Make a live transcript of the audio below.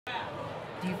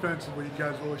defensively, you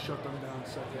guys really shut them down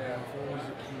second half. What was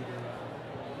the key to that?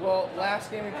 Well, last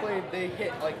game we played, they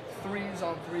hit like threes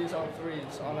on threes on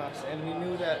threes on us, and we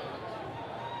knew that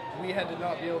we had to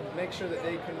not be able to make sure that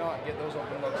they could not get those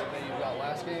open looks that they got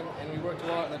last game, and we worked a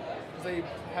lot because they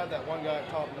had that one guy up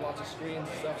top and lots of screens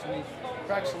and stuff, so we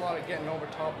practiced a lot of getting over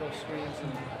top those screens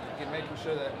and making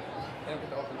sure that they don't get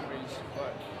the open threes.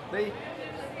 But they,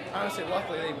 honestly,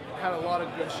 luckily, they had a lot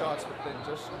of good shots, but they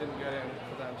just didn't get in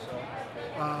for them. So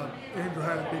Andrew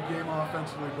had a big game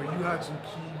offensively, but you had some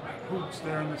key hoops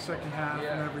there in the second half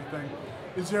and everything.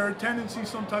 Is there a tendency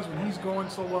sometimes when he's going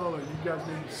so well that you guys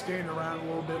maybe stand around a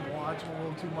little bit and watch him a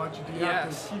little too much? Do you have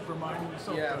to keep reminding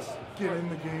yourself to get in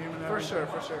the game and everything?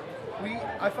 For sure.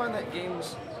 I find that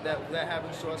games that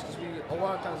happens to us because a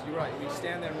lot of times you're right. We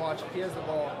stand there and watch. If he has the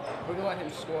ball, we're gonna let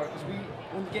him score because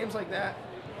when games like that,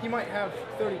 he might have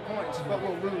 30 points, but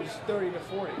we'll lose 30 to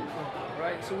 40,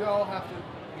 right? So we all have to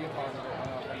be a part of it on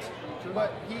offense.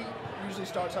 But he usually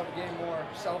starts off the game more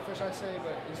selfish, I say,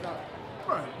 but he's not.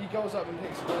 Right. He goes up and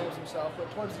takes goals himself, but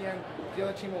towards the end, the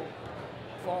other team will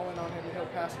fall in on him and he'll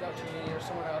pass it out to me or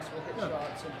someone else will hit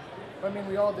shots. But I mean,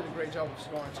 we all did a great job of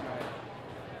scoring tonight.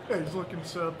 Yeah, he's looking to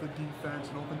set up the defense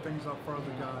and open things up for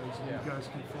other guys, and you guys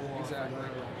can fall off of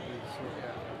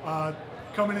that.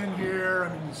 Coming in here, I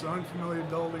mean, it's an unfamiliar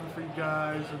building for you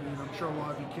guys. I mean, I'm sure a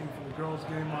lot of you came for the girls'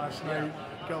 game last night.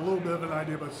 Got a little bit of an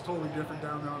idea, but it's totally different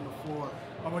down there on the floor.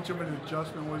 How much of an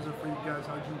adjustment was it for you guys?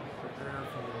 How'd you prepare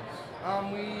for this?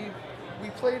 We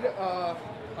played a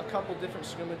couple different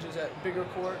scrimmages at bigger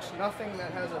courts. Nothing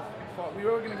that has a fault. We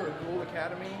were going to go to Gould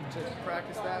Academy to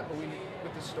practice that, but with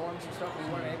the storms and stuff, we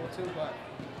weren't able to. But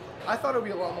I thought it would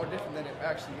be a lot more different than it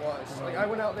actually was. Like I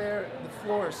went out there, the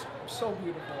floor is so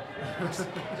beautiful. It's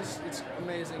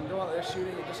amazing. Go out there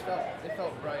shooting, it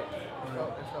felt right.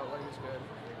 It felt like it was good.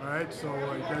 All right, so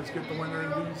you guys get the winner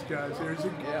of these guys here.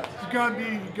 You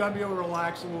gotta be able to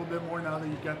relax a little bit more now that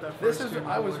you got that first game.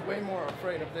 I was way more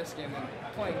afraid of this game than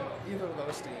playing either of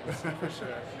those teams for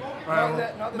sure. Not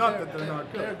that they're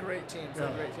not good. They're great teams. They're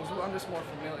great teams. I'm just more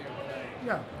familiar with them.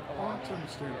 Yeah, well, that's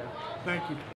understandable. Thank you.